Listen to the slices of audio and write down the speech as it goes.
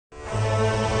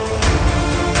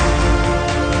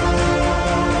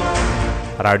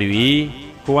راډيويي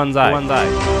ښوونځی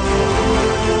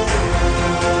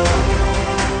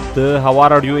د هوا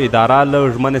راډیو اداره له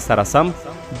ژمنې سره سم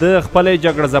د خپلې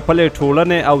جګړه ځپلې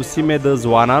ټولنې او سیمې د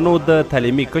ځوانانو د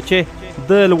تعلیمي کچې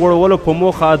د لوړولو په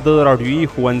موخه د راډیويي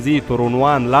ښوونځي تر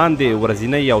عنوان لاندې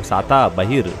ورځنی یو ساعته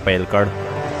بهیر پیل کړ.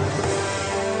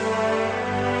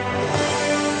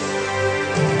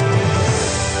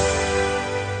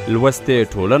 لوستې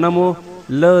ټولنه مو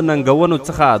له ننګونو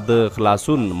څخه د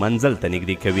خلاصون منزل ته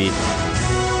نږدې کوي.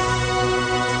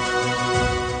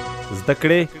 زده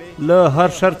کړې له هر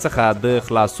شر څخه د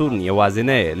خلاصون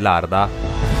یوازینۍ لار ده.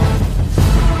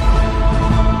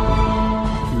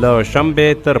 له شنبې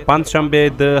تر پنجشنبې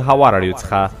د هوا راډیو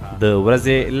څخه د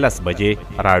ورځې 10 بجې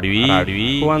راډیويي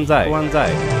ښوونځی.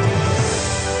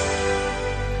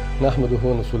 نحمده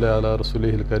ونصلي على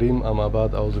رسوله الكريم اما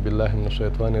بعد اعوذ بالله من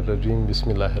الشیطان الرجیم بسم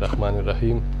الله الرحمن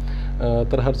الرحیم.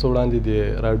 تر هر څه وړاندې د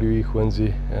راډیويي ښوونځي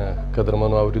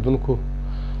قدرمنو اوریدونکو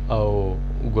او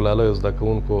ګلالیو زده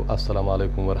کوونکو السلام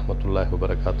علیکم ورحمت الله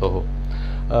وبرکاته.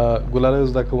 ګلالیو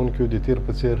زده کوونکو د تیر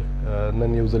په څیر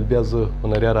نن یو ځل بیا زه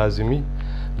هنریار اعظیمي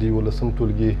د 11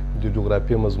 ټولګي د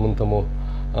جغرافیه مضمون ته مو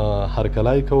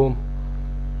هرکلی کوم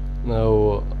او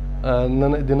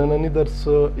د ننني درس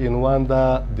عنوان ده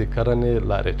د کرنې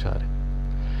لارې چارې.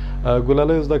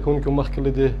 ګلالیو زده کوونکو مخکې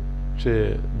له دې چې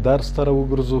درس ته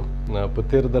راوګرځو په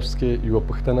تیر درس کې یوه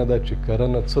پوښتنه ده چې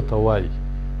کرنه څه ته وایي.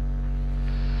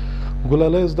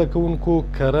 ګلالیو زده کوونکو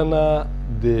کرنه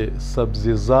د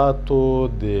سبزیزاتو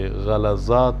د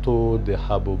غلظاتو د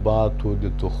حبوباتو د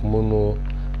تخمونو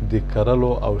د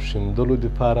کرلو او شیندلو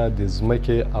دپاره د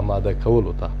ځمکې اماده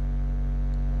کولو ته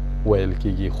ویل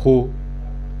کیږي، خو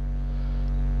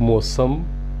موسم،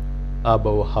 آب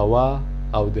و هوا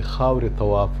او د خاورې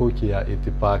توافق یا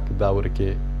اتفاق دا ورکې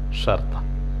شرط ده.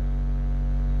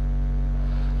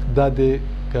 دا د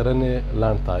کرنې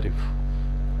لاند تعریف.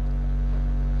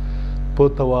 په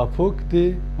توافق د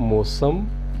موسم،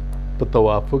 په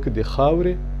توافق د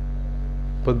خاورې،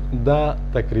 دا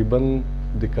تقریبا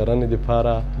د کرنې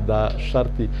دپاره دا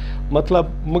شرط دی. مطلب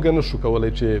موږ نشو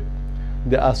کولی چې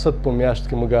د اسد په میاشت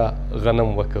کې موږ غنم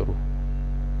وکرو.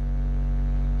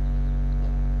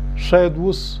 شاید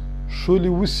اوس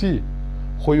شولې وسي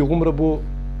خو هغومره به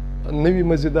نه وي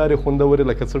مزیدارې خوندورې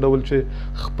لکه څه ډول چې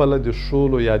خپله د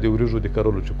شولو یا د وریژو د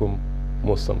کرلو چې کوم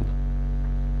موسم ده.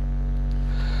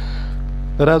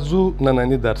 راځو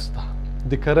ننني درس ته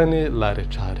د کرنې لارې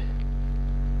چارې.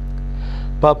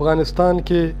 په افغانستان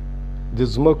کې د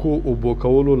ځمکو اوبو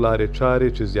کولو لارې چارې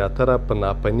چې زیاتره په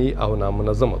ناپني او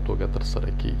نامنظمه توګه ترسره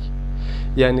کیږي.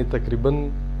 یعنی تقریبا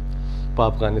په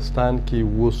افغانستان کې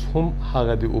اوس هم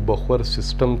هغه د اوبخور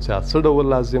سیستم چې څه ډول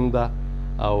لازم ده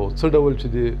او څه ډول چې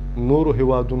د نورو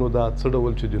هیوادونو ده، څه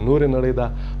ډول چې د نورې نړۍ ده،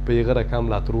 په هغه رقم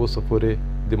لا تر اوسه پورې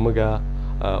د موږ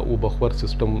اوبخور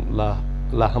سیستم لا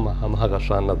هم هغه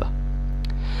شان نه ده.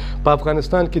 په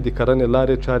افغانستان کې د کرنې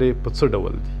لارې چارې په څه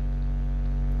ډول دي؟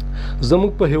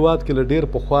 زموږ په هیواد کې له ډېر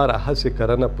پخوا راهیسې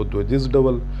کرنه په دودیز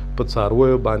ډول په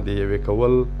څارویو باندې یوې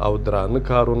کول او درانه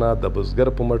کارونه د بزګر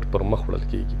په مټ پر مخ وړل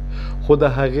کیږي، خو د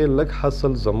هغې لږ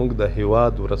حاصل زموږ د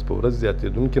هیواد ورځ په ورځ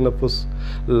زیاتېدونکي نفوس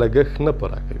لګښت نه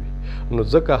پوره کوي، نو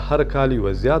ځکه هر کال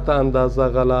یوه زیاته اندازه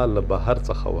غله له بهر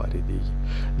څخه واردېږي.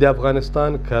 د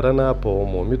افغانستان کرنه په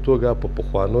عمومي توګه په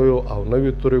پخوانیو او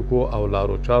نویو طریقو او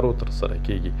لارو چارو ترسره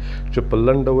کیږي چې په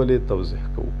لنډ ډول یې توضیح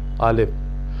کوو. الف،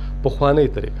 پخوانۍ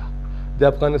طریقه. د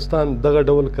افغانستان دغه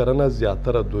ډول کرنه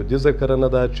زیاتره دودیزه کرنه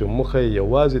ده چې موخه یې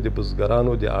یوازې د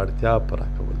بزګرانو د اړتیا پوره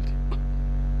کول دي.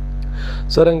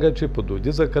 څرنګه چې په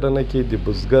دودیزه کرنه کې د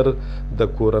بزګر د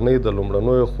کورنۍ د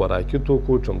لومړنیو خوراکي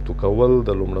توکو چمتو کول د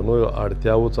لومړنیو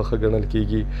اړتیاوو څخه ګڼل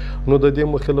کیږي، نو د دې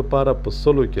موخې لپاره په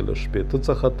سلو کې له 80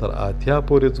 څخه تر 80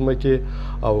 پورې ځمکې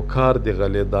او کار د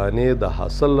غلې دانې د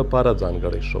حاصل لپاره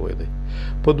ځانګړی شوی دی.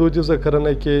 په دودیزه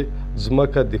کرنه کې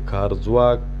ځمکه د کار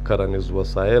ځواک، کرنیز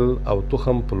وسایل او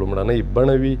تخم په لومړنۍ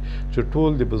بڼه وي چې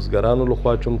ټول د بزګرانو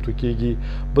لخوا چمتو کیږي.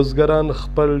 بزګران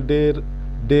خپل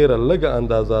ډیره لږه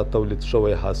اندازه تولید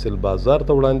شوی حاصل بازار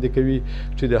ته وړاندې کوي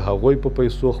چې د هغوی په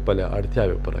پیسو خپلې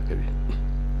اړتیاوې پوره کوي.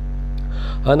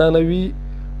 عنعنوي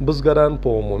بزګران په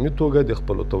عمومي توګه د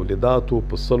خپلو تولیداتو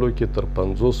په سلو کې تر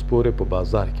 50 پورې په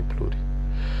بازار کې پلوري.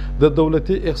 د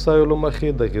دولتي احصایو له مخې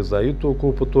د غذایي توکو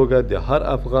په توګه د هر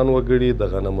افغان وګړي د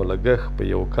غنمو لګښت په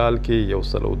یو کال کې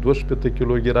 162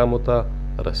 کیلوګرامو ته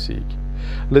رسیږي.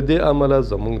 له دې امله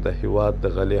زموږ د هیواد د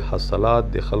غلې حاصلات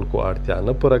د خلکو اړتیا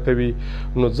نه پوره کوي،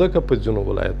 نو ځکه په ځینو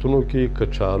ولایتونو کې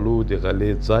کچالو د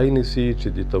غلې ځای نیسي چې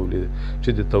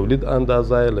د تولید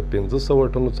اندازه یې له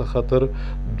 500 ټنو څخه تر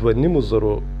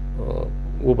 2500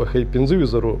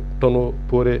 ټنو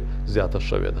پورې زیاته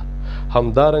شوې ده.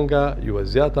 همدارنګه یوه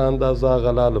زیاته اندازه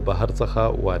غله له بهر څخه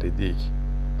واردېږي.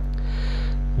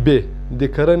 ب د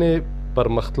کرنې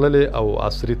پرمختللې او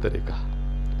عصري طریقه.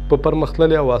 په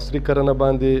پرمختللې او عصري کرنه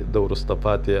باندې د وروسته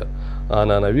پاتې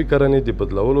عنعنوي کرنې د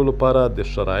بدلولو لپاره د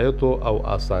شرایطو او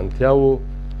اسانتیاوو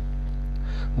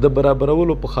د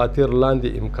برابرولو په خاطر لاندې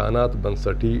امکانات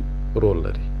بنسټي رول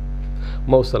لري.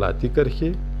 موصلاتي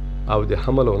کرښې او د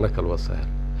حمل او نقل وسایل،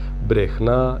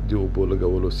 برېښنا، د اوبو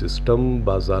لګولو سیستم،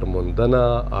 بازار موندنه،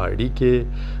 اړیکې،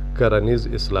 کرنیز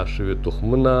اصلاح شوي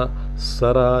تخمونه،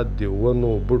 سره د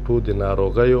ونو بوټو د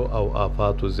ناروغیو او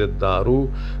آفاتو ضد دارو،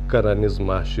 کرنیز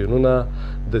ماشینونه،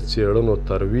 د څېړنو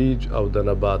ترویج او د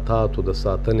نباتاتو د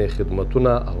ساتنې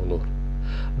خدمتونه او نور.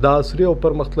 د عصري او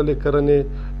پرمختللې کرنې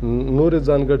نورې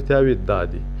ځانګړتیاوې دا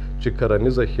دي چې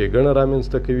کرنیزه ښېګڼه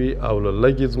رامنځته کوي او له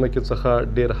لږې ځمکې څخه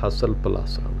ډېر حاصل په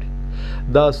لاس راوړي.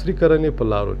 د عصري کرنې په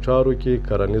لارو چارو کې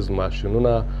کرنیز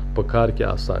ماشینونه په کار کې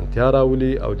اسانتیا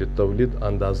راولي او د تولید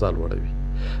اندازه لوړوي.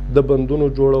 د بندونو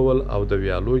جوړول او د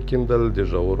ویالو کیندل، د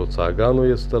ژورو څاګانو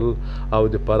ایستل او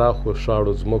د پراخو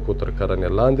شاړو ځمکو تر کرنې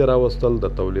لاندې راوستل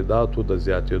د تولیداتو د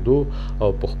زیاتېدو او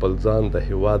په خپل ځان د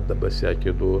هیواد د بسیا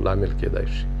کېدو لامل کېدای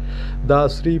شي. د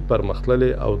عصري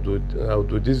پرمختللې او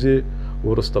دودیزې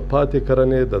وروسته پاتې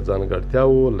کرنې د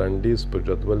ځانګړتیاوو لنډیز په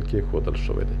جدول کې ښودل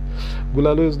شوی دی.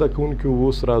 ګلالو زده کوونکي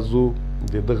اوس راځو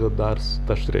د دغه درس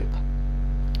تشریح ته.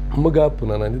 موږ په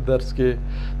ننني درس کې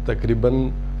تقریبا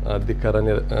د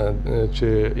کرنې چې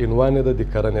عنوان یې ده د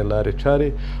کرنې لارې چارې،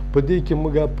 په دې کې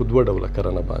موږ په دوه ډوله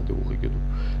کرنه باندې وغږېدو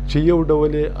چې یو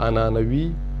ډول یې عنعنوي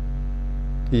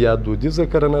یا دودیزه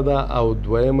کرنه ده او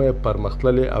دویمه یې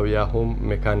پرمختللې او یا هم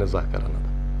میکانیزه کرنه ده.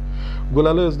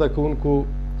 ګلالو زده کوونکو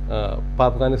په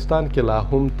افغانستان کې لا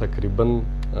هم تقریبا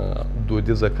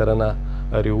دودیزه کرنه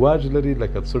رواج لري،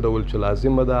 لکه څه ډول چې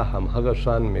لازمه ده همهغه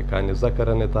شان میکانیزه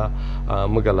کرنې ته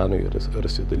موږ لا نه یو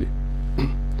رسېدلي.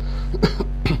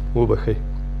 وبخئ،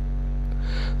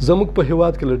 زموږ په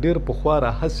هیواد کې له ډېر پخوا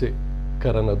راهیسې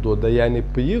کرنه دود ده، یعنې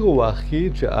په هغه وخت کې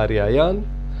چې آریایان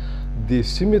د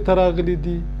سیمې ته راغلي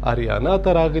دي، آریانا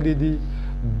ته راغلي دي،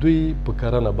 دوی په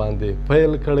کرنه باندې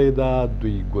پیل کړی ده.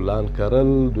 دوی ګلان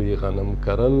کرل، دوی غنم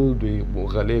کرل، دوی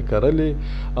غلې کرلې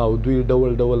او دوی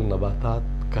ډول ډول نباتات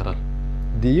کرل.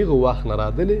 د هغه وخت نه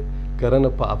رادلې کرنه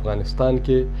په افغانستان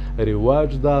کې رواج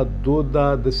ده، دود ده،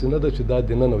 داسې نه ده چې دا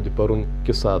د نن او د پرون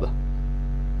کیسه ده.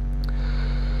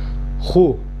 خو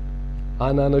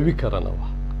عنعنوي کرنه وه.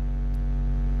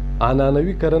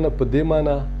 عنعنوي کرنه په دې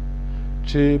معنی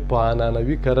چې په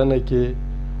عنعنوي کرنه کې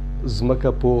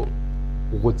ځمکه په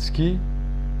غوڅکي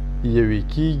یوې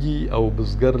کېږي او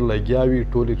بزګر لګیا وي،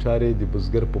 ټولې چارې د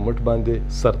بزګر په مټ باندې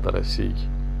سرته رسېږي.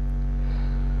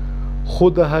 خو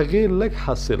د هغې لږ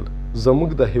حاصل زموږ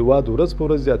د هیواد ورځ په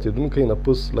ورځ زیاتېدونکی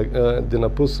د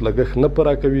نفوس لګښت نه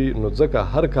پوره کوي، نو ځکه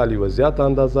هر کال یوه زیاته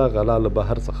اندازه غله له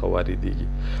بهر څخه واردېږي.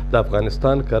 د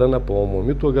افغانستان کرنه په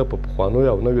عمومي توګه په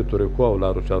پخوانیو او نویو طریقو او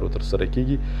لارو چارو ترسره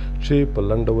کېږي چې په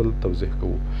لنډ ډول توضیح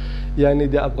کوو. یعنې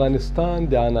د افغانستان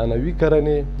د عنعنوي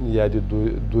کرنې یا د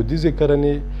دودیزې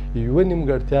کرنې یوه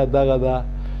نیمګړتیا دغه ده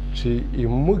چې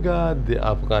موږ د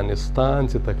افغانستان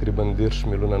چې تقریبا 30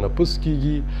 میلیونه نفوس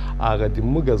کېږي، هغه د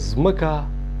موږ ځمکه،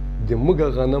 د موږ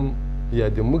غنم یا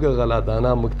د موږ غله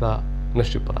دانه موږ ته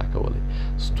نشي پوره کولی.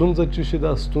 ستونزه چې شي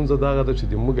ده، ستونزه دغه ده چې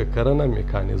د موږ کرنه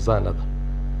میکانیزه نه ده،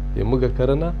 د موږ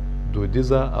کرنه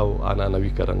دودیزه او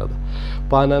عنعنوي کرنه ده.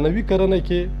 په عنعنوي کرنه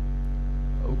کې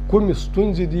کومې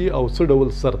ستونزې دي او څه ډول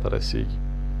سرته رسېږي؟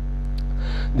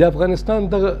 د افغانستان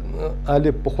دغه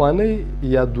پخوانۍ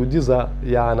یا دودیزه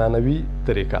یا عنعنوي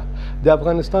طریقه، د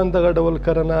افغانستان دغه ډول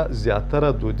کرنه زیاتره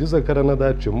دودیزه کرنه ده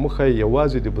چې موخه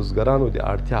یوازې د بزګرانو د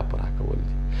اړتیا پوره کول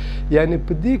دي. یعنې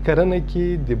په دې کرنه کې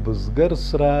د بزګر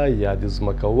سره یا د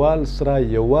ځمکوال سره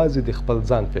یوازې د خپل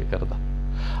ځان فکر ده.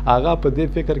 هغه په دې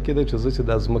فکر کې ده چې زه چې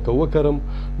دا ځمکه وکرم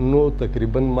نو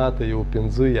تقریبا ماته یو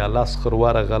 15 یا 10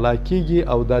 خرواره غلا کېږي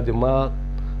او دا د ما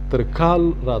تر کال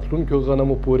راتلونکو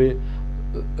غنمو پورې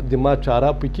د ما چاره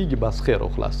پکېږي، بس خیر او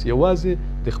خلاص، یوازې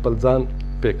د خپل ځان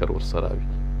فکر ورسره وي.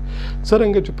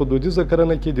 څرنګه چې په دودیزه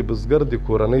کرنه کې د بزګر د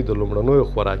کورنۍ د لومړنیو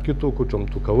خوراکي توکو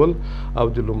چمتو کول او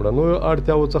د لومړنیو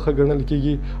اړتیاوو څخه ګڼل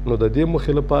کېږي، نو د دې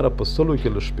موخې لپاره په 100 کې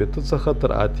له 80 څخه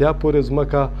تر 80 پورې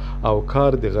ځمکه او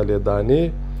کار د غلې دانې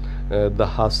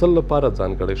د حاصل لپاره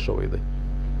ځانګړی شوی دی.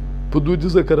 په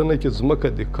دودیزه کرنه کې ځمکه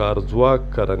د کار ځواک،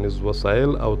 کرنیز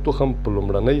وسایل او تخم په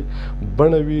لومړنۍ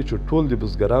بڼه وي چې ټول د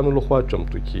بزګرانو لخوا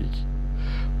چمتو کېږي.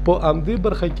 په همدې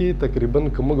برخه کې تقریبا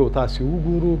که موږ تاسې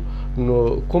وګورو نو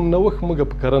کوم نوښت موږ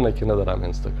په کرنه کې نه ده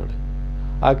رامنځته کړی.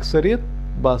 اکثریت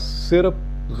بس صرف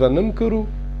غنم کرو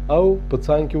او په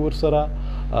څانګ کې ورسره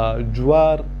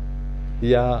جوار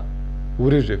یا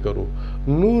وریجې کرو،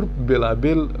 نور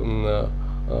بېلابېل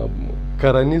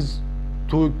کرنیز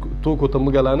توکو ته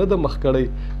موږ لا نه ده مخ کړی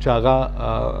چې هغه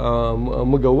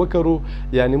موږ وکرو.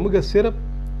 یعنې موږ صرف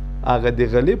هغه د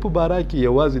غلې په باره کې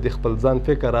یوازې د خپل ځان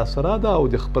فکر راسره ده او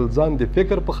د خپل ځان د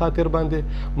فکر په خاطر باندې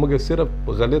موږ صرف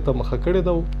غلې ته مخه کړې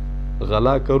ده.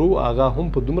 غلا کرو، هغه هم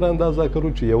په دومره اندازه کرو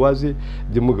چې یوازې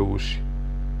د موږ وشي.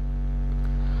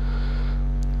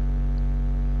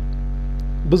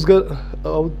 بزګر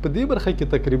او په دې برخه کې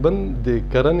تقریبا د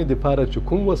کرنې دپاره چې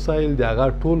کوم وسایل د هغه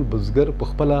ټول بزګر په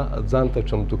خپله ځان ته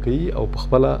چمتو کوي او په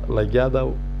خپله لګیا ده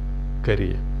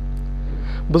کري.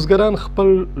 بزګران خپل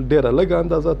ډیره لږه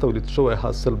اندازه تولید شوی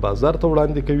حاصل بازار ته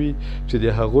وړاندې کوي چې د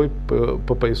هغوی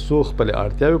په پیسو خپلې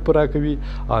اړتیاوې پوره کوي.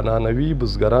 عنعنوي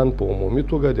بزګران په عمومي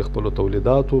توګه د خپلو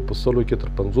تولیداتو په 100 کې تر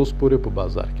 50 پورې په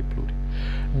بازار کې پلوري.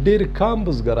 ډېر کم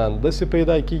بزګران داسې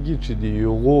پیدا کیږي چې د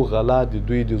یغو غلا د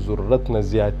دوی د ضرورت نه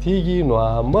زیاتیږي، نو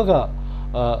همغه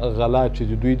غلا چې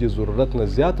د دوی د ضرورت نه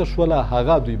زیاته شوله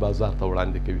هغه دوی بازار ته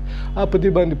وړاندې کوي. په دې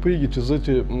باندې پوهېږي چې زه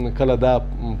چې کله دا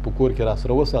په کور کې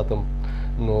راسره وساتم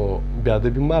نو بیا د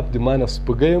بیماپ د مانه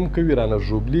سپږی هم کوي، رانه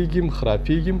ژوبلیږي،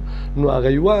 خرافیږي. نو هغه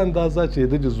یوه اندازه چې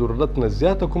د ضرورت نه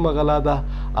زیاته کومه غلا ده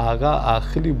هغه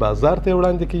اخلي بازار ته یې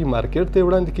وړاندې کوي، مارکیټ ته یې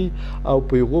وړاندې کوي او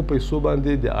په هغو پیسو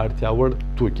باندې د اړتیا وړ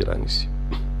توکي رانیسي.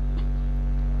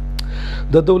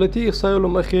 د دولتي احصایو له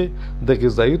مخې د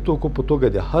غذایي توکو په توګه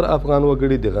د هر افغان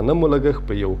وګړي د غنمو لګښت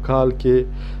په یو کال کې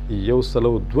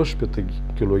 162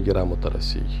 کیلوګرامو ته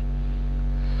رسیږي.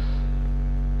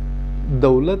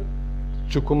 دولت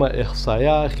چې کومه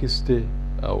احصایه اخیستې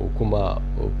او کومه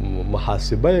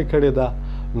محاسبه یې کړې ده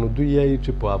نو دوی یایي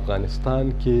چې په افغانستان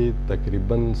کې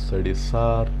تقریبا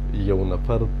سړیسار یو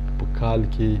نفر په کال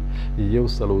کې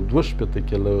 162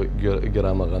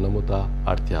 کیلوګرامه غنمو ته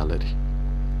اړتیا لري.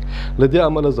 له دې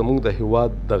امله زموږ د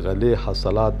هیواد د غلې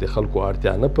حاصلات د خلکو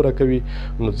اړتیا نه پوره کوي.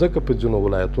 نو ځکه په ځینو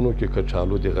ولایتونو کې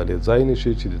کچالو د غلې ځای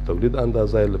نشي چې د تولید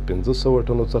اندازه یې له 500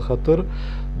 ټنو څخه تر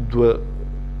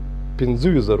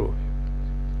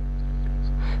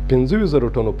 15,000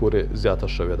 ټنو پورې زیاته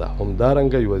شوې ده.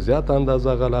 همدارنګه یوه زیاته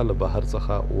اندازه غله له بهر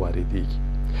څخه واردېږي.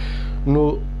 نو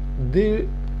دې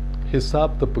حساب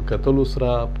ته په کتلو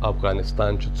سره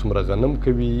افغانستان چې څومره غنم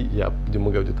کوي یا د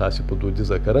موږ او د تاسې په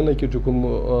دودیزه کرنه کې چې کوم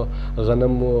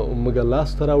غنم موږ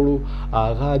لاسته راوړو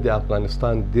هغه د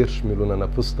افغانستان 30 میلیونه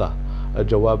نفوس ته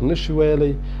جواب نشي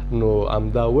ویلی. نو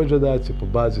همدا وجه ده چې په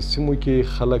بعضې سیمو کې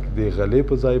خلک د غلې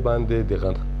په ځای باندې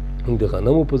د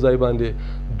غنمو په ځای باندې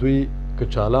دوی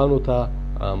کچالانو ته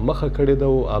مخه کړې ده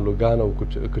او آلوګان او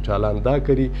کچالان دا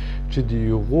کوي چې د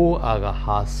یغو هغه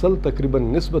حاصل تقریبا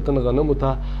نسبتا غنمو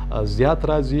ته زیات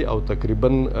راځي او تقریبا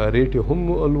ریټ هم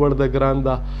لوړ ده، ګران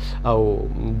ده. او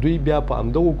دوی بیا په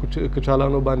همدغو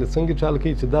کچالانو باندې څنګه چال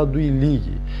کوي چې دا دوی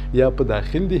لیږي یا په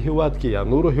داخل د هیواد کې یا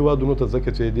نورو هیوادونو ته، ځکه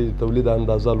چې د تولید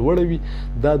اندازه لوړه وي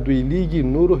دا دوی لیږي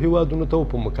نورو هیوادونو ته او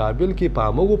په مقابل کې په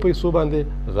همغو پیسو باندې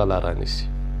غلا رانیسي.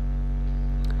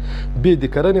 بې د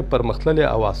کرنې پرمختللې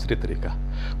او عصري طریقه.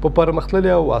 په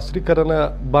پرمختللې او عصري کرنه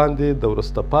باندې د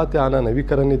وروسته پاتې عنعنوي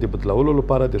کرنې د بدلولو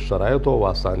لپاره د شرایطو او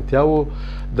اسانتیاوو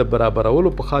د برابرولو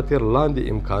په خاطر لاندې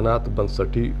امکانات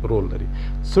بنسټي رول لري.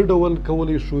 څه ډول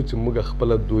کولی شو چې موږ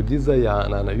خپله دودیزه یا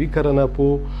عنعنوي کرنه په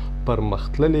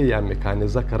پرمختللې یا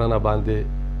میکانیزه کرنه باندې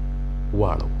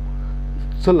واړو؟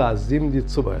 څه لازم دي،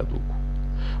 څه باید وکړو؟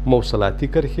 موصلاتي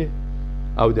کرښې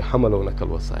او د حمل او نقل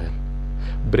وسایل،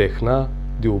 برېښنا،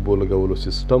 د اوبو لګولو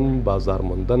سیستم، بازار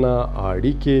موندنه،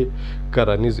 اړیکې،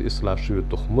 کرنیز اصلاح شوي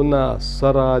تخمونه،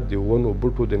 سره د ونو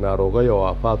بوټو د ناروغیو او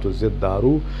آفاتو ضد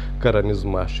دارو، کرنیز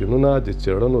ماشینونه، د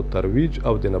څېړنو ترویج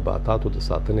او د نباتاتو د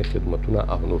ساتنې خدمتونه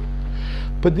او نور.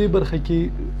 په دې برخه کې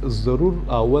ضرور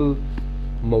اول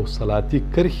موصلاتي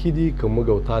کرښې دي. که موږ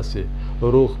او تاسې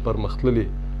روغ پرمختللي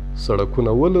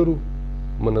سړکونه ولرو،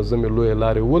 منظمې لویې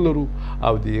لارې ولرو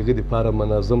او د هغې دپاره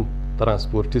منظم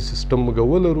ترانسپورټي سیستم موږ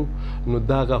ولرو نو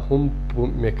دغه هم په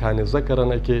میکانیزه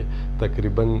کرنه کې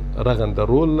تقریبا رغنده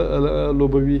رول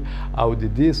لوبوي او د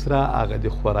دې سره هغه د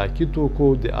خوراکي توکو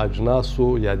د اجناسو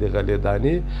یا د غلې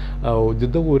دانې او د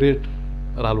دغو ریټ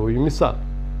رالوي. مثال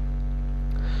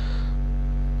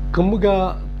که موږ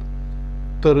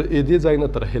تر دې ځای نه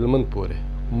تر هلمند پورې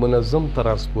منظم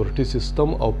ترانسپورټي سیستم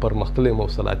او پرمختللې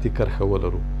موصلاتي کرښه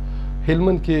ولرو،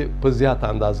 هلمند کې په زیاته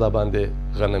اندازه باندې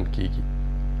غنم کیږي.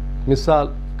 مثال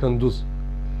کندوز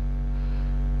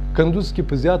کې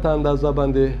په زیاته اندازه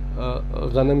باندې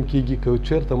غنم کیږي. که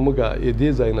چیرته موږ دې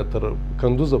ځای نه تر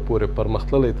کندوزه پورې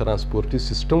پرمختللی ترانسپورټي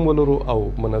سیستم ولرو او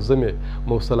منظمې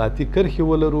موصلاتي کرښې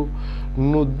ولرو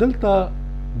نو دلته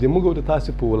د موږ او د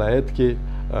تاسې په ولایت کې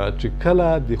چې کله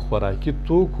د خوراکي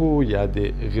توکو یا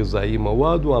د غذایي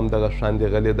موادو همدغه شان د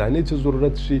غلې دانې چې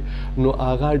ضرورت شي نو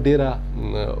هغه ډیره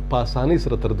په اسانۍ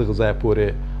سره تر دغه ځایه پورې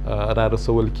را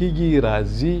رسول کیږي،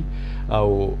 راځي او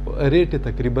ریټ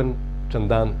تقریبا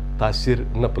چندان تاثیر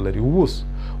نه پلري.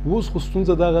 اوس خو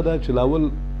ستونزه دغه ده چې لاول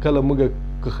کله موږ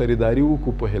که خریداري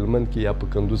وکړو په هلمند کې یا په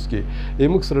کندوز کې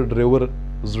موږ سره ډریور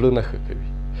زړه نه ښه کوي.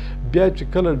 بیا چې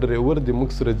کله ډریور د موږ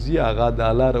سره ځي هغه دا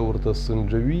لاره ورته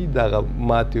سنجوي، دغه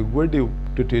ماتې ګوډې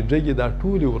ټوټې جګې دا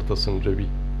ټولې ورته سنجوي،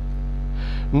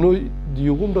 نو د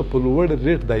هغومره په لوړ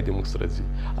ریټ دی د موږ سره ځي.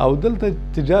 او دلته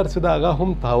تجار چې ده هغه هم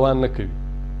تاوان نه کوي.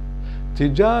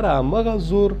 تجار همغه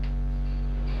زور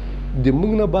د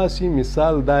موږ نه باسي.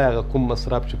 مثال دا هغه کوم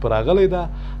مصرف چې پر راغلی ده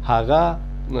هغه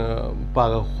په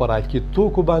هغه خوراکي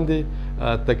توکو باندې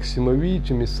تقسیموي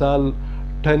چې مثال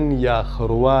ټن یا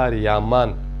خروار یا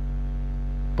مان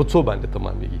په څو باندې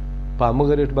تمامیږي، په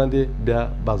همغه ریټ باندې بیا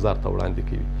بازار ته وړاندې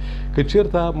کوي. که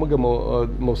چېرته موږ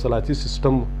موصلاتي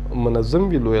سیستم منظم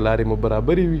وي، لویې لارې مو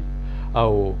برابرې وي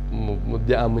او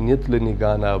د امنیت له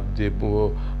نګاه نه د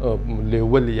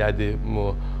لیول یا د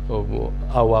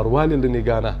اواروالي له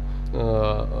نګاه نه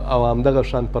او همدغه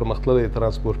شان پرمختللی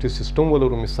ترانسپورټي سیستم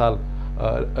ولرو، مثال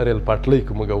ریل پټلۍ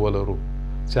که موږ ولرو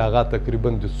چې هغه تقریبا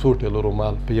د څو ټیلرو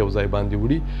مال په یو ځای باندې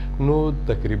وړي، نو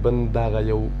تقریبا دغه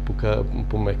یو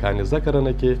په میکانیزه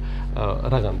کرنه کې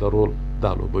رغنده رول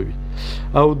دا لوبوي.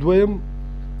 او دویم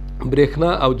برېښنا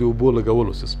او د اوبو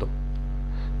لګولو سیستم.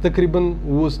 تقریبا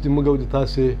اوس د موږ او د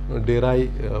تاسې ډیرای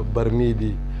برمې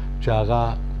دي چې هغه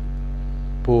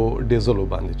په ډیزلو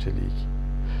باندې چلیږي،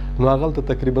 نو هغلته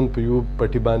تقریبا په یو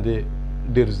پټي باندې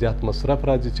ډیر زیات مصرف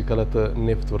راځي چې کله ته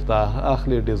نفت ورته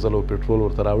اخلي، ډیزل او پټرول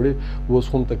ورته راوړي. اوس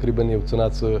هم تقریبا یو څه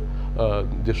ناڅه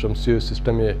د شمسیو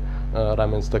سیستم یې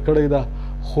رامنځته کړی ده،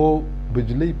 خو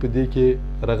بجلی په دې کې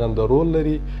رغنده رول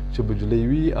لري چې بجلی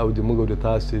وي او د موږ او د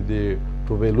تاسې د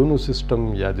ټوبیلونو سیستم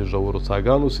یا د ژورو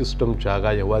څاګانو سیستم چې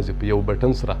هغه یوازې په یو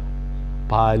بټن سره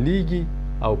فعالیږي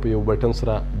او په یو بټن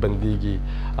سره بندیږي.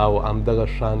 او همدغه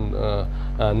شان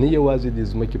نه یوازې د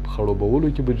ځمکې په خړوبولو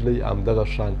کې بجلی، همدغه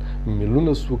شان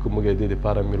میلونه سو که موږ د دې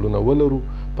لپاره میلونه ولرو،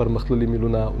 پرمختللي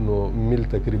میلونه، نو میل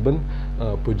تقریبا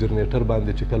په جنریټر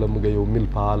باندې چې کله موږ یو میل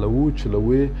فعالوو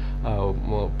چلوو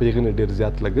په هغې نه ډېر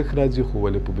زیات لګښت راځي، خو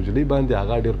ولې په بجلی باندې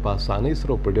هغه ډېر په اسانۍ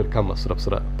سره او په ډېر کم مصرف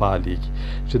سره فعالیږي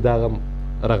چې دا هم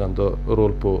رغنده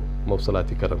رول په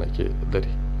موصلاتي کرنه کې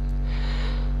لري.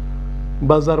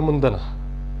 بازار موندنه.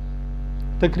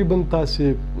 تقریبا تاسې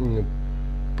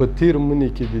په تیر مني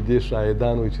کې د دې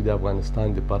شاهدان وي چې د افغانستان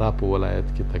د فراه په ولایت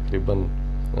کې تقریبا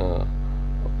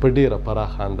په ډیره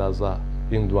پراخه اندازه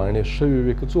هندواڼې شوې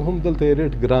وي، که څه هم دلته یې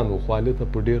ریټ ګران و، خو هلته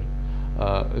په ډیر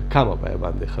کمه بیه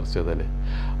باندې خرڅېدلې.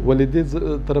 ولې دې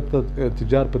طرف ته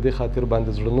تجار په دې خاطر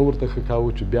باندې زړه نه ورته ښه کاوه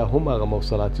چې بیا هم هغه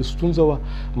موصلاتي ستونزه وه،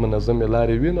 منظمې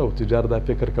لارې وي، او تجار دا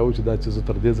فکر کوي چې دا چې زه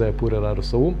تر دې ځایه پورې را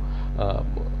رسوم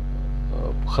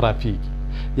خرافیږي.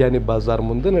 یعنی بازار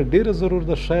موندنه ډیره ضرور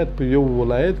ده. شاید په یو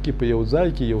ولایت کې په یو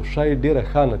ځای کې یو شای ډیره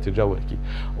ښه نتیجه ورکړي،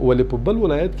 ولې په بل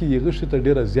ولایت کې هغه شي ته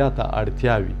ډیره زیاته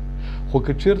اړتیا وي. خو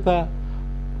که چېرته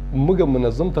موږ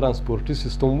منظم ترانسپورټي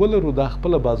سیستم ولرو، دا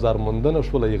خپله بازار موندنه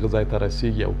شوله هغه ځای ته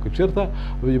رسیږي. او که چېرته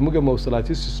موږ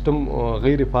موصلاتي سیستم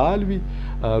غیر فعال وي،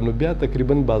 نو بیا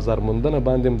تقریبا بازار موندنه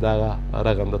باندې هم دغه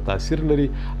رغنده تاثیر لري.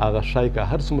 هغه شای که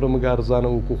هر څومره موږ ارزانه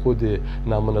وکړو، خو د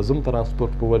نامنظم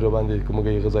ترانسپورټ په وجه باندې که موږ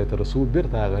هغه ځای ته رسوو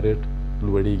بیرته هغه ریټ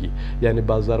لوړیږي. یعنی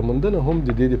بازار موندنه هم د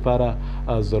دې لپاره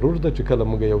ضرور ده چې کله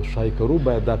موږ یو شای کرو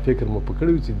باید دا فکر مو په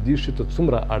کړی وي چې دې شي ته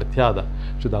څومره اړتیا ده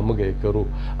چې دا موږ یې کرو،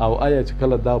 او آیا چې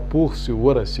کله دا پوخ سي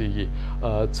ورسیږي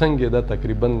څنګه ده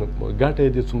تقریبا ګټه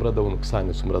یې څومره ده او نقصان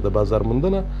یې څومره ده. بازار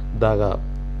موندنه دغه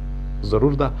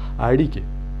ضرور ده.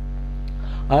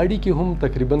 اړیکې هم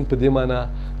تقریبا په دې معنی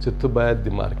چې ته باید د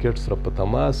مارکیټ سره په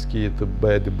تماس کې، ته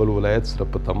باید د بل ولایت سره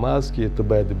په تماس کې، ته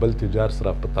باید د بل تجار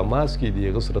سره په تماس کې د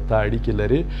هغه سره ته اړیکې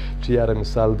لرې چې یاره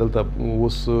مثال دلته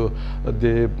اوس د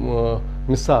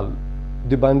مثال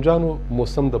د بانجانو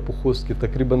موسم د په خوست کې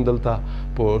تقریبا دلته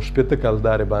په 80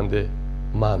 کلدارې باندې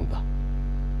مان ده،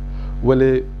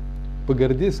 ولې په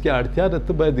ګردیز کې اړتیا ده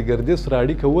ته باید د ګردیز سره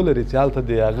اړیکه ولرې چې هلته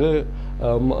د هغه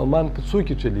مان په څو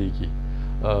کې چلیږي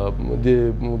د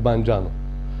بانجانو.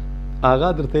 هغه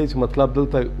درته چې مطلب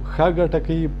دلته ښه ګټه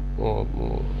کوي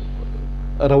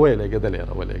رویلېږه دلې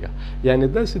رویلېږه. یعنی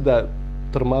داسې د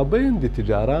تر مابین د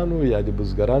تجارانو یا د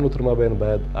بزګرانو تر مابین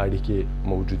باید اړیکې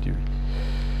موجودې وي.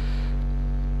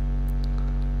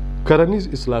 کرنیز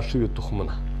اصلاح شوي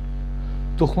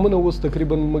تخمونه اوس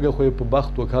تقریبا موږ خو په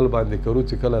بخت وکال باندې کرو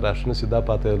چې کله راشنه سي دا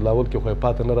پاته لاول کې خو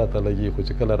پاته نه راته لګي، خو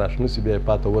چې کله راشنه سي بیا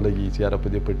پاته ولګي چې یاره په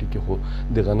دې پټي کې خو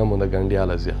د غنمو نه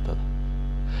ګنډیاله زیاته ده.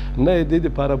 نه دې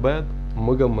لپاره باید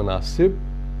موږ مناسب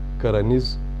کرنیز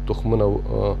تخمونه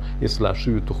اصلاح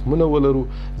شوي تخمونه ولرو،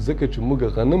 ځکه چې موږ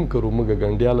غنم کرو، موږ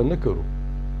ګنډیاله نه کرو.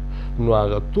 نو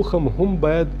هغه تخم هم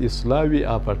باید اصلاح وي،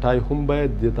 پټای هم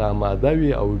باید دې ته آماده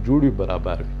وي او جوړ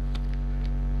برابر وي.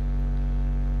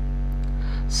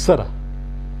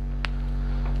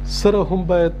 سره هم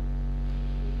باید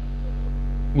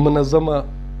منظمه،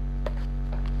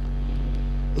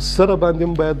 سره باندې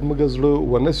هم باید موږ زړه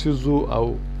ونه سیزو او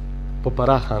په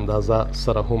پراخه اندازه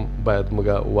سره هم باید موږ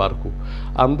وارکو.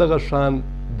 همدغه شان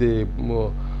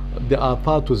د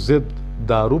آفاتو ضد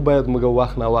دارو باید موږ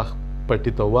وخت نه وخت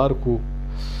پټي ته وارکو،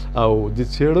 او د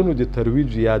څېړنو د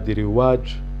ترویج یا د رواج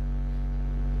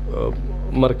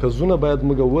مرکزونه باید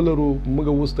موږ ولرو. موږ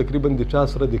اوس تقریبا د چا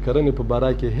سره د کرنې په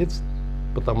باره کې هیڅ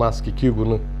په تماس کې کیږو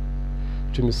نه،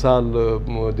 چې مثال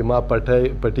د ما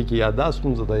پټي کې یا دا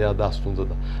ستونزه ده یا دا ستونزه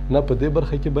ده نه. په دې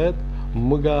برخه کې باید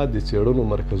موږ د څېړنو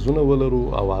مرکزونه ولرو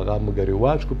او هغه موږ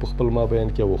رواج کو په خپل مابین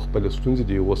کې، او خپل ستونزې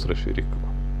د یو سره شریک کړو.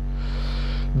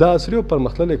 د عصري او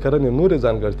پرمختللې کرنې نورې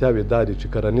ځانګړتیاوې دا دي چې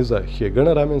کرنیزه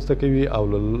ښېګڼه رامنځته کوي او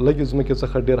له لږې ځمکې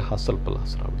څخه ډېر حاصل په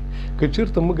لاس راوړي. که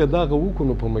چېرته موږ دغه وکړو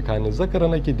نو په میکانیزه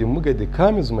کرنه کې د موږ د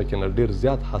کمې ځمکې نه ډېر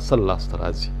زیات حاصل لاسته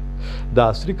راځي. د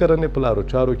عصري کرنې په لارو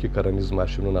چارو کې کرنیز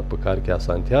ماشینونه په کار کې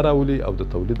اسانتیا راولي او د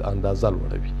تولید اندازه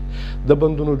لوړوي. د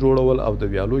بندونو جوړول او د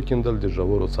ویالو کیندل، د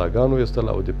ژورو څاګانو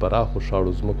ایستل او د پراخو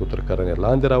شاړو ځمکو تر کرنې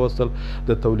لاندې راوستل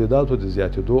د تولیداتو د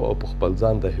زیاتېدو او په خپل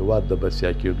ځان د هېواد د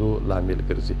بسیا کېدو لامل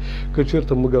ګرځي. که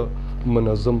چېرته موږ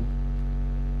منظم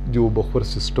د اوبه خور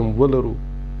سیستم ولرو،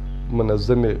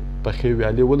 منظمې پخې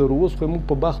ویالې ولرو. اوس خو موږ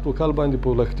په بخت و کال باندې په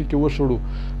لښتي کې وشړو،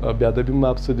 بیا د بي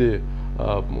ماپ څه د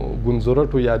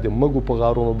ګونزرټو یا د مږو په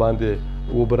غارونو باندې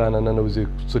اوبه رانه ننوځي،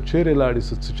 څه چیرې لاړې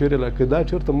څه چیرې لاړې. که دا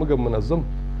چېرته موږ منظم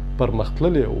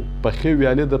پرمختللې او پخې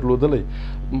ویالې درلودلی،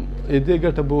 دې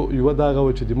ګټه به یوه دا هغه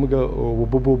وه چې د موږ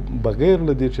اوبه به بغیر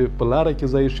له دې چې په لاره کې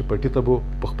ځای شي پټي ته به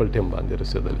په خپل ټیم باندې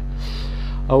رسېدلې.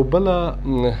 او بله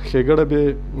ښېګړه به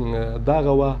دا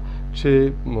هغه وه چې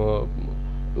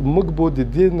موږ به د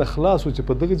دې نه خلاص وو چې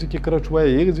په دغه ځای کې کرچ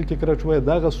وایه، هغه ځای کې کرچ وایه،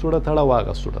 دغه سوړه تړه او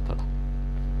هغه سوړه تړه.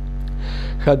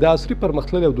 د عصري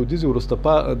پرمختللې او دودیزې وروسته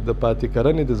د پاتې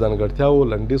کرنې د ځانګړتیاوو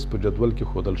لنډیز په جدول کې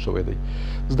ښودل شوی دی.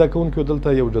 زده کوونکو دلته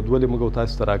یو جدول موږ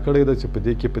تاسو ته راکړی دی چې په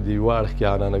دې کې په دې یوه اړخ کې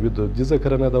عنعنوي دودیزه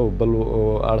کرنه ده او بل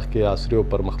اړخ کې عصري او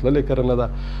پرمختللې کرنه ده.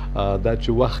 دا چې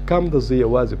وخت کم ده زه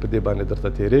یوازې په دې باندې درته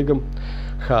تېرېږم.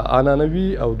 عنعنوي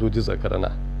او دودیزه کرنه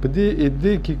په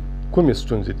دې کې کومې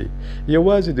ستونزې دي؟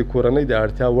 یوازې د کورنۍ د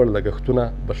اړتیا وړ لګښتونه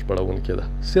بشپړونکې ده،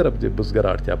 صرف د بزګر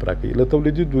اړتیا پوره کوي. له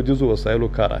تولیدي دودیزو وسایلو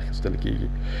کار اخیستل کیږي،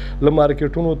 له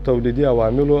مارکیټونو، تولیدي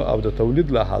عواملو او د تولید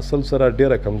له حاصل سره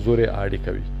ډېره کمزورې اړیکه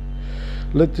وي.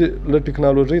 له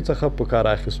ټکنالوژۍ څخه په کار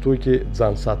اخیستو کې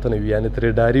ځان ساتنه وي، یعنې ترې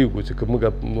ډارېږو چې که موږ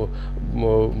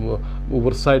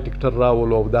ورسای ټکټر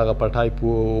راولو او دغه پټای په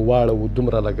واړو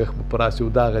دومره لګښت به په راسي او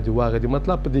دغه دي واغه دي،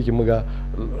 مطلب په دې کې موږ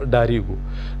ډارېږو.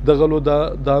 د غلو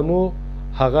دانو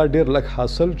هغه ډېر لږ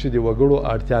حاصل چې د وګړو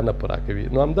اړتیا نه پوره کوي.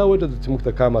 نو همدا وجه ده چې موږ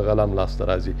ته کامه غلام لاسته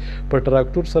راځي. په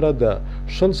ټراکټور سره د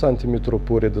 20 سانتي مترو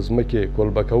پورې د ځمکې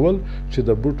کولبه کول چې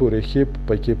د بوټو ریښې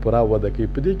پکې پوره وده کوي.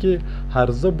 په دې کې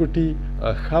هرزه بوټي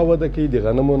ښه وده کوي د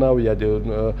غنمو نه، یا د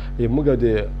موږ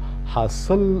د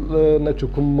حاصل نه چې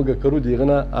کوم موږ کرو د هغه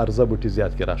نه هرزه بوټي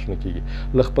زیات کې راشنه کېږي.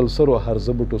 له خپل سرو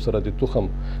هرزه بوټو سره د تخم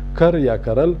کر یا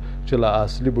کرل چې له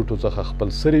اصلي بوټو څخه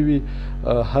خپل سري وي.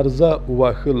 هرزه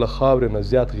واښه له خاورې نه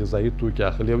زیات غذایي توکي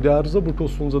اخلي، او د هرزه بوټو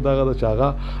ستونزه دغه ده چې هغه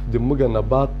د موږ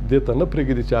نبات دې ته نه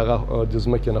پرېږدي چې هغه د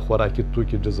ځمکې نه خوراکي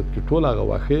توکي جذب کړي، ټول هغه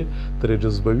واښه ترې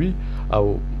جذبوي او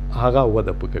هغه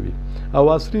وده پکوي. او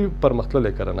عصري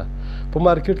پرمختللې کرنه په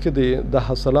مارکیټ کې د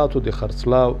حاصلاتو د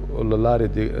خرڅلاو له لارې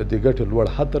د ګټې لوړ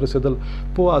حد ته رسېدل.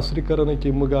 په عصري کرنه کې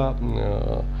موږ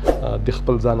د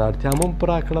خپل ځان اړتیا هم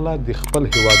پوره کړله، د خپل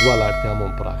هېوادوال اړتیا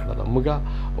هم پوره کړله. موږ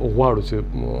غواړو چې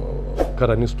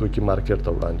کرنیز توکي مارکیټ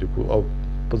ته وړاندې کړو او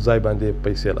په ځای باندې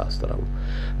پیسې لاسته راوړو.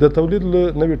 د تولید له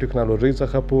نوې ټکنالوژۍ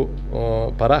څخه په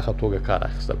پراخه توګه کار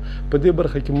اخیستل. په دې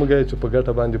برخه کې موږ چې په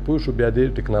ګټه باندې پوه شو، بیا د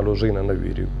ټکنالوژۍ نه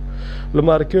ویریږو. له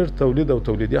مارکیټ، تولید او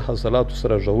تولیدي حاصلاتو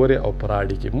سره ژورې او پوره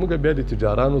اړیکې. موږ بیا د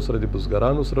تجارانو سره، د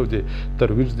بزګرانو سره، د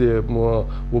ترویج د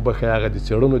وبښئ هغه د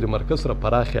څېړنو د مرکز سره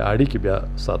پراخې اړیکې بیا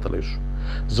ساتلی شو.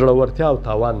 زړورتیا او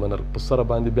تاوان منل. په سره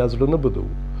باندې بیا زړه نه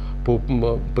بدوو،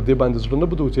 په دې باندې زړه نه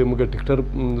بدو چې موږ ټکټر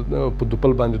په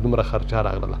دوپل باندې دومره خرچه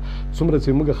راغله. څومره چې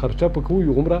موږ خرچه پکوو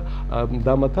هغومره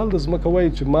دا متل د ځمکه وایي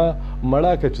چې ما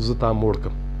مړه کړه چې زه تا موړ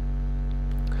کړم.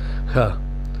 ښه،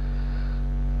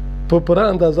 په پوره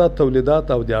اندازه تولیدات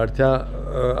او د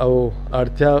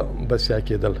اړتیا بسیا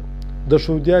کېدل. د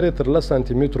شودیارې تر 10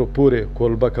 سانتي مترو پورې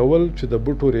کولبه کول چې د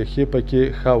بوټو ریښې پکې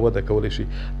ښه وده کولی شي.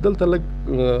 دلته لږ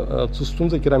څه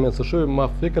ستونزه کې رامنځته شوې، ما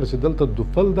فکر چې دلته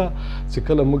دوپل ده چې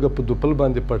کله موږ په دوپل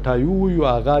باندې پټای وویو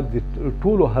هغه د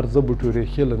ټولو هرزه بوټو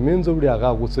ریښې له منځه وړي، هغه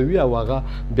غوڅوي او هغه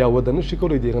بیا وده نشي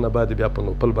کولی. د هغه نه بعد بیا په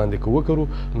نوپل باندې که وکرو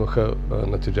نو ښه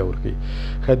نتیجه ورکوي.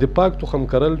 ښه د پاک تخم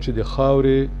کرل چې د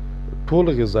خاورې ټول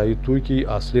غذایي توکي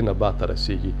اصلي نبات ته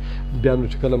رسیږي. بیا نو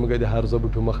چې کله موږ د هرزه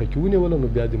بوټو مخه کې ونیوله نو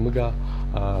بیا د موږ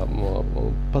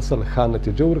فصل ښه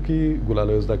نتیجه ورکوي.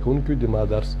 ګلالیو زده کوونکي د ما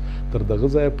درس تر دغه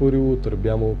ځایه پورې و، تر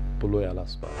بیا مو په لویه لاس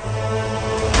سپارم.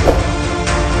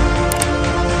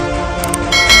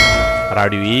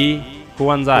 راډيويي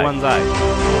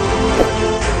ښوونځی